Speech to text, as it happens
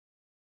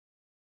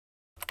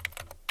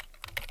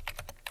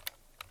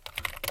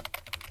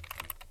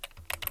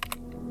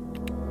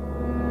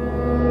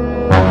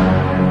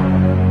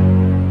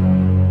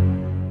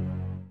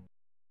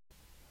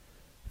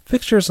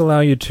Fixtures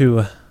allow you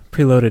to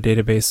preload a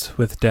database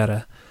with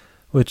data,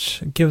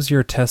 which gives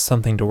your tests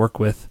something to work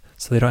with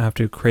so they don't have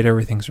to create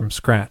everything from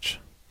scratch.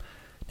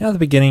 Now at the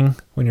beginning,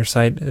 when your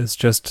site is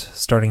just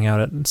starting out,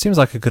 it seems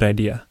like a good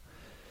idea.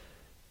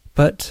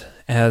 But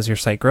as your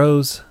site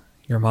grows,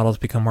 your models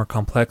become more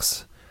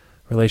complex,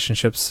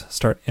 relationships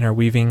start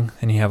interweaving,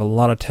 and you have a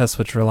lot of tests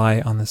which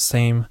rely on the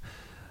same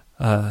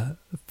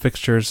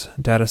fixtures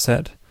data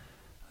set.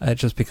 It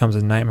just becomes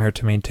a nightmare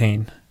to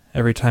maintain.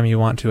 Every time you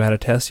want to add a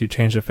test, you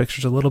change the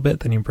fixtures a little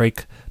bit, then you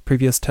break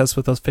previous tests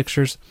with those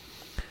fixtures,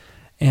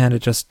 and it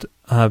just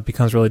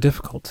becomes really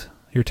difficult.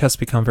 Your tests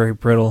become very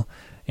brittle,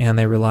 and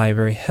they rely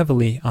very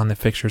heavily on the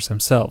fixtures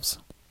themselves.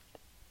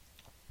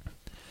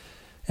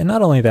 And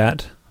not only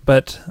that,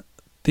 but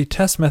the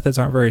test methods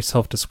aren't very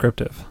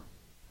self-descriptive.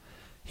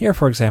 Here,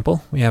 for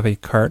example, we have a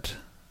cart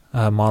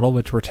model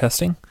which we're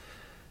testing,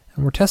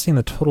 and we're testing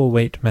the total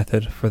weight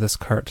method for this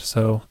cart.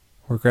 So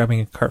we're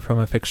grabbing a cart from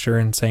a fixture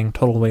and saying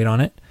total weight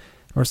on it.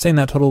 We're saying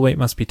that total weight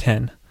must be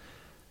 10.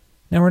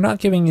 Now we're not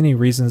giving any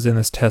reasons in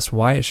this test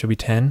why it should be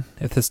 10.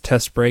 If this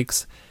test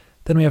breaks,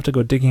 then we have to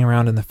go digging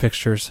around in the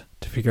fixtures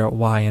to figure out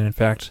why, and in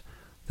fact,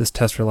 this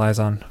test relies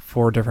on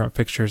 4 different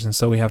fixtures, and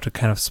so we have to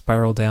kind of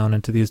spiral down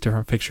into these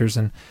different fixtures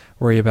and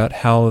worry about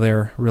how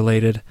they're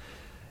related,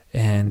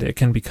 and it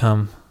can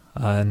become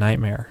a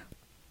nightmare.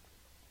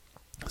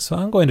 So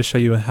I'm going to show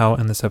you how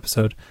in this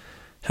episode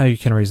how you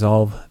can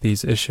resolve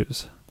these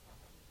issues.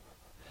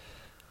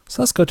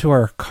 So let's go to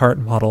our cart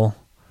model,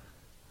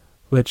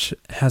 which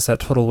has that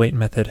total weight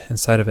method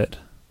inside of it.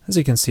 As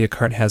you can see, a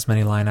cart has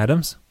many line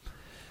items,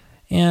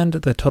 and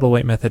the total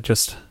weight method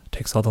just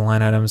takes all the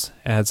line items,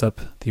 adds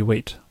up the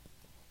weight.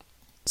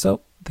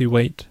 So the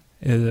weight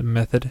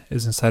method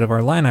is inside of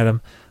our line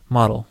item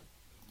model.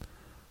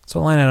 So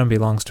a line item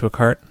belongs to a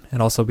cart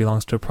and also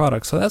belongs to a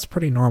product, so that's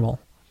pretty normal.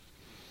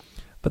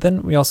 But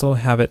then we also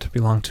have it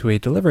belong to a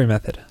delivery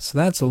method, so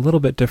that's a little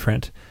bit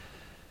different.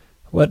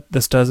 What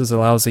this does is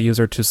allows the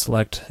user to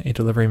select a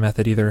delivery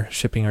method, either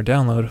shipping or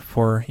download,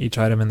 for each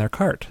item in their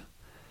cart.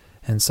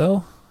 And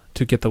so,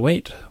 to get the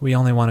weight, we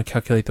only want to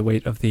calculate the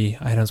weight of the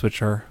items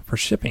which are for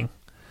shipping.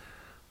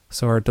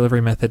 So our delivery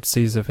method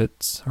sees if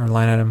it's, our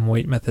line item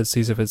weight method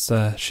sees if it's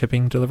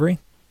shipping delivery.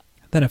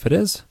 Then if it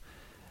is,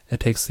 it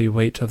takes the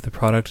weight of the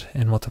product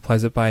and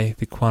multiplies it by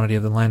the quantity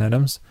of the line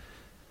items.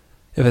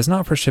 If it's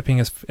not for shipping,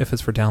 if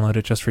it's for download,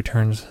 it just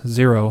returns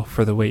 0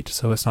 for the weight,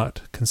 so it's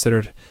not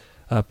considered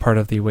part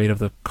of the weight of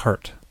the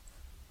cart.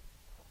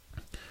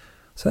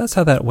 So that's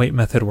how that weight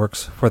method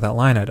works for that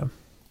line item.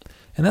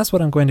 And that's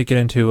what I'm going to get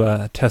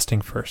into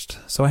testing first.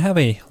 So I have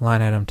a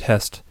line item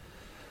test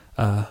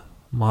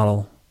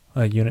model,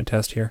 a unit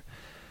test here,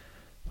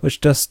 which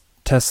just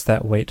tests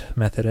that weight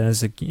method. And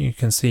as you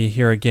can see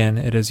here again,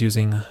 it is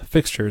using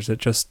fixtures. It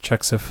just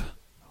checks if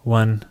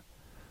one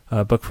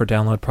book for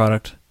download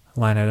product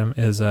line item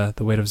is the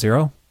weight of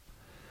 0,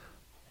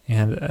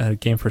 and a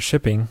game for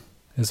shipping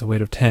is a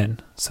weight of 10.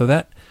 So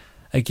that,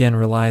 again,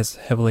 relies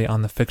heavily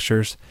on the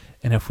fixtures,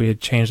 and if we had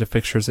changed the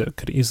fixtures, it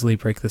could easily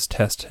break this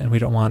test, and we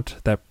don't want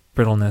that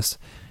brittleness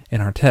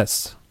in our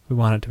tests. We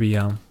want it to be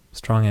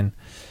strong and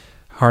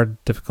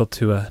hard, difficult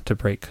to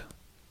break.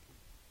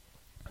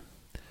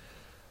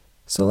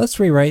 So let's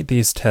rewrite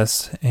these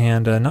tests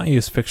and not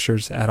use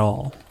fixtures at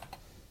all.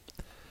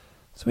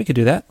 So we could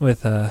do that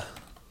with, let's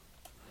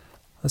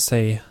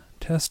say,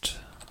 test.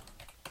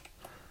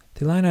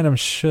 The line item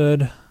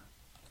should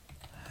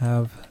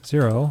have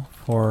 0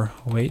 for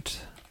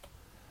weight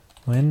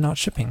when not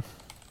shipping.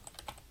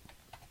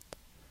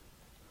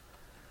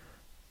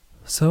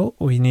 So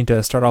we need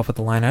to start off with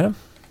the line item.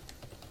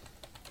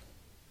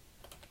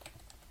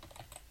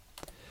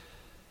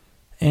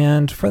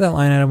 And for that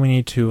line item, we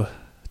need to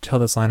tell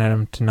this line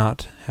item to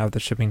not have the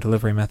shipping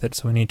delivery method.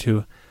 So we need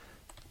to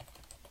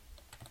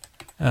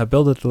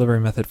build a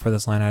delivery method for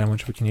this line item,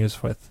 which we can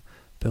use with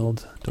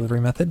build delivery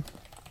method.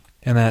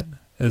 And that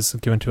is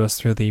given to us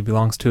through the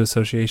belongs to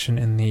association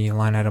in the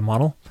line item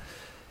model.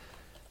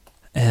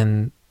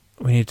 And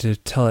we need to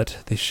tell it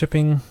the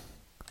shipping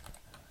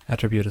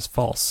attribute is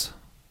false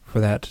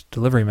for that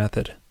delivery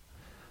method.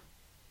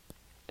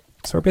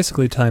 So we're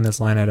basically telling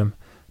this line item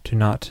to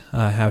not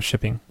have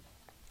shipping.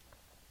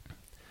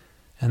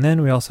 And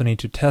then we also need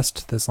to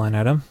test this line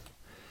item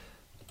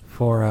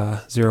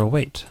for 0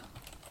 weight.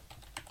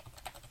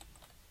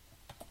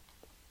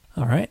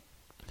 All right,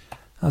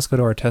 let's go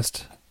to our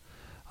test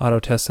auto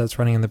test that's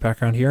running in the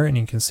background here, and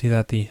you can see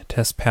that the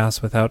test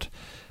passed without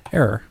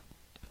error.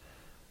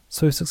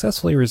 So we've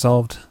successfully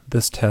resolved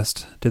this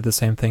test, did the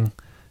same thing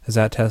as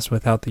that test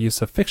without the use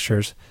of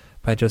fixtures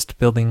by just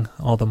building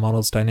all the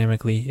models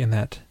dynamically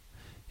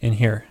in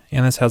here.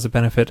 And this has a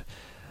benefit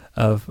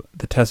of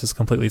the test is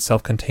completely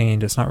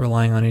self-contained. It's not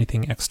relying on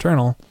anything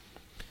external,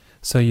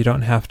 so you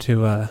don't have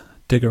to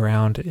dig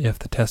around if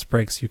the test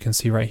breaks. You can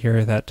see right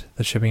here that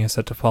the shipping is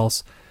set to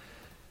false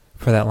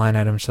for that line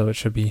item, so it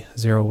should be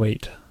 0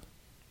 weight.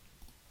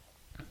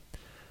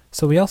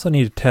 So we also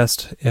need to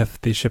test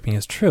if the shipping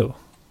is true.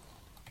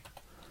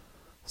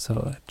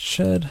 So it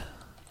should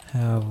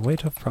have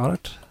weight of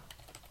product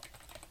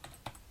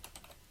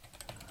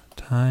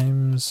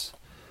times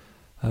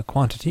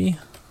quantity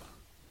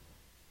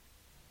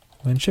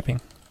when shipping.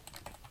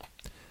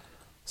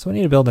 So we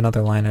need to build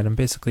another line item,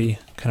 basically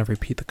kind of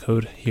repeat the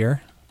code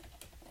here.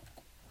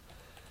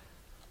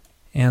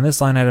 And this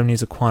line item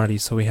needs a quantity,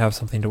 so we have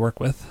something to work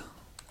with.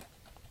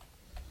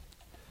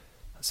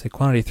 Let's say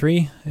quantity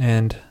 3,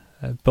 and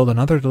build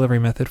another delivery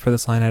method for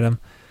this line item.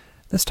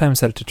 This time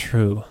set it to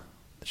true,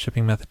 the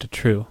shipping method to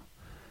true.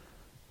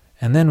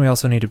 And then we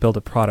also need to build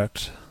a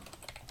product.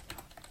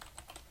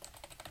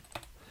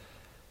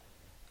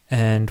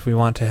 And we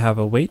want to have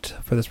a weight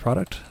for this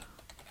product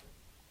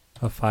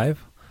of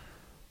 5.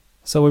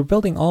 So we're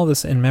building all of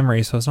this in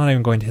memory, so it's not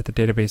even going to hit the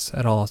database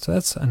at all. So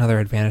that's another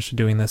advantage to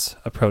doing this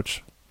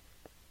approach.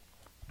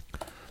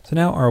 So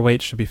now our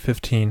weight should be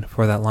 15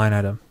 for that line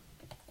item.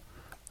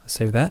 Let's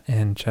save that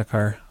and check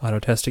our auto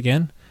test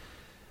again.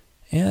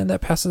 And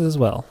that passes as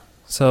well.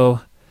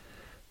 So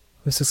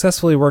we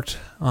successfully worked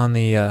on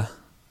the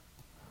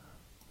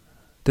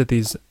did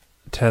these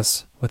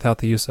tests without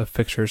the use of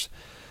fixtures,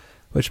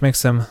 which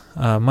makes them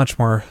much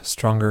more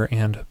stronger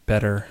and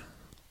better.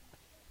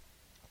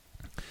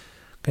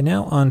 Okay,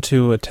 now on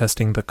to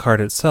testing the cart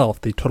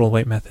itself, the total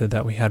weight method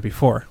that we had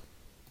before.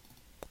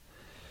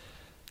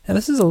 And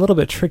this is a little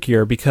bit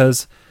trickier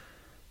because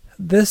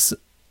this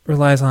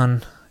relies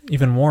on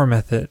even more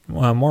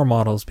more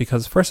models,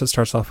 because first it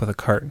starts off with a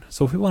cart.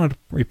 So if we wanted to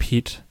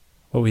repeat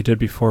what we did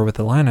before with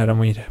the line item,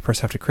 we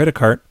first have to create a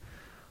cart,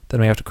 then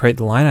we have to create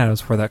the line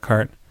items for that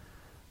cart,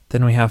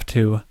 then we have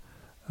to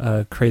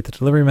create the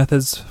delivery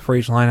methods for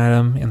each line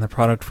item and the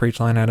product for each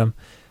line item,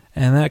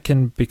 and that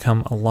can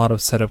become a lot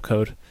of setup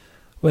code,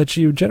 which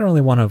you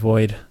generally want to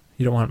avoid.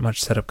 You don't want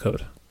much setup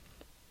code.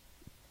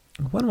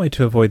 One way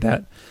to avoid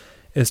that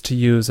is to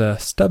use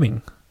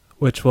stubbing,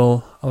 which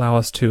will allow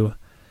us to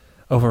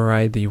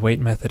override the weight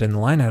method in the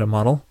line item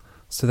model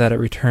so that it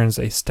returns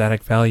a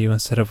static value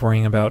instead of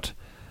worrying about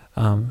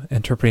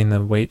interpreting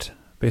the weight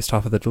based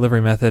off of the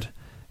delivery method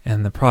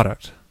and the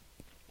product.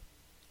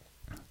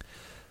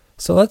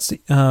 So let's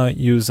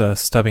use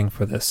stubbing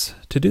for this.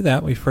 To do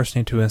that, we first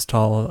need to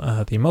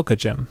install the Mocha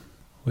gem,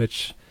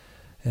 which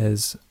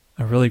is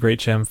a really great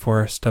gem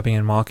for stubbing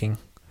and mocking.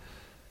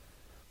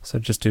 So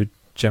just do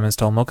gem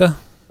install Mocha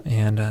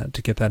and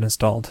to get that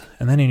installed.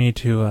 And then you need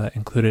to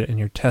include it in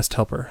your test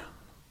helper.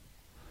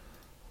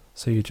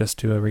 So you just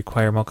do a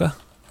require Mocha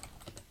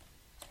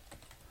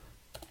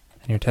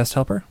in your test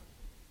helper.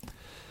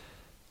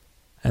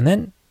 And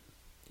then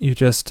you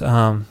just,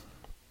 and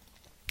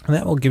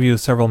that will give you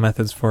several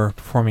methods for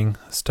performing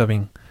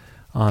stubbing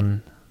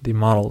on the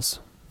models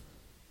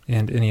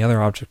and any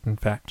other object, in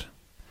fact.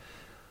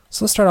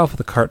 So let's start off with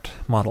the cart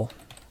model.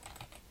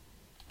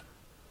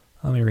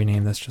 Let me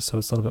rename this just so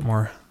it's a little bit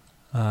more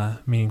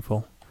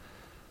meaningful.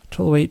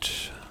 Total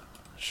weight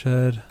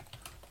should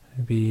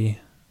be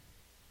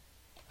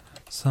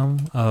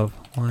sum of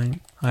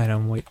line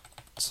item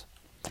weights.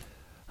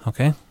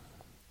 Okay.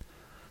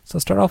 So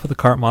let's start off with the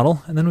cart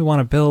model, and then we want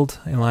to build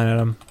a line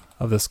item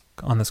of this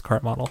on this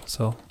cart model.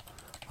 So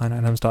line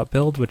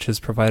items.build, which is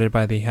provided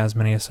by the has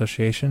many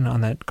association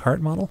on that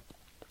cart model.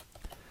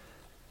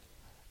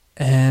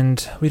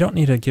 And we don't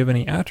need to give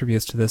any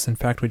attributes to this. In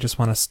fact, we just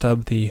want to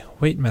stub the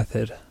weight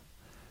method.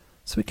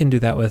 So we can do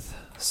that with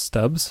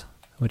stubs,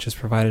 which is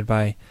provided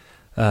by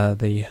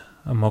the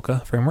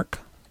Mocha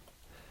framework.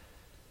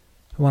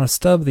 We want to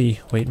stub the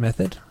weight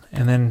method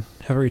and then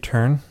have it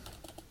return.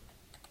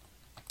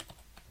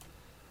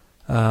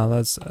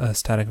 That's a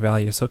static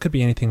value, so it could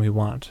be anything we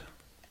want.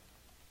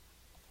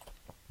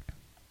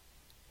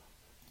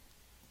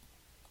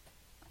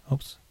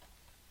 Oops.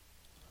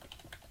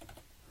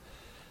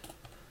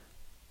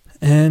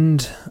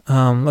 And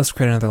let's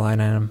create another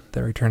line item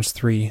that returns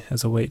 3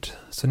 as a weight.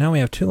 So now we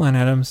have 2 line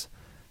items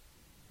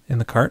in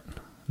the cart,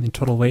 and the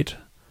total weight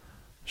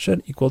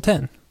should equal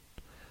 10.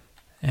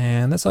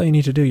 And that's all you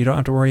need to do. You don't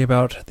have to worry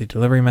about the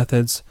delivery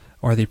methods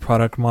or the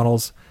product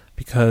models,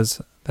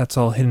 because that's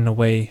all hidden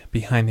away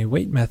behind the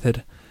weight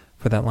method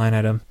for that line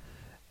item,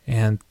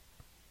 and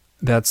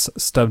that's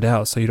stubbed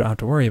out, so you don't have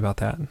to worry about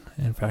that.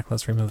 In fact,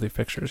 let's remove the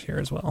fixtures here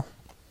as well.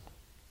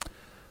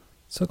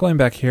 So going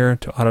back here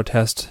to auto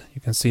test, you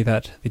can see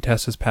that the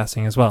test is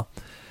passing as well.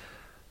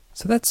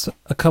 So that's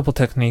a couple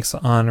techniques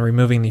on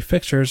removing the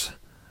fixtures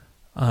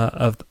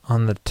on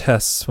the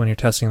tests when you're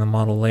testing the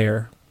model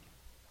layer.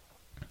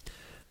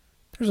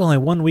 There's only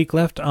 1 week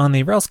left on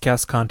the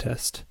Railscast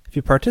contest. If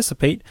you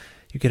participate,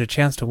 you get a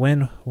chance to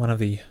win one of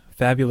the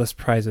fabulous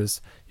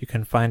prizes. You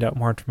can find out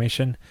more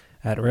information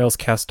at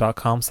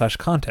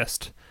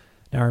railscast.com/contest.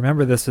 Now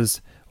remember, this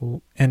is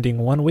ending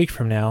 1 week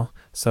from now,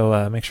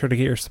 so make sure to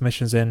get your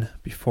submissions in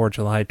before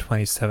July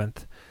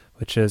 27th,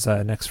 which is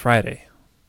next Friday.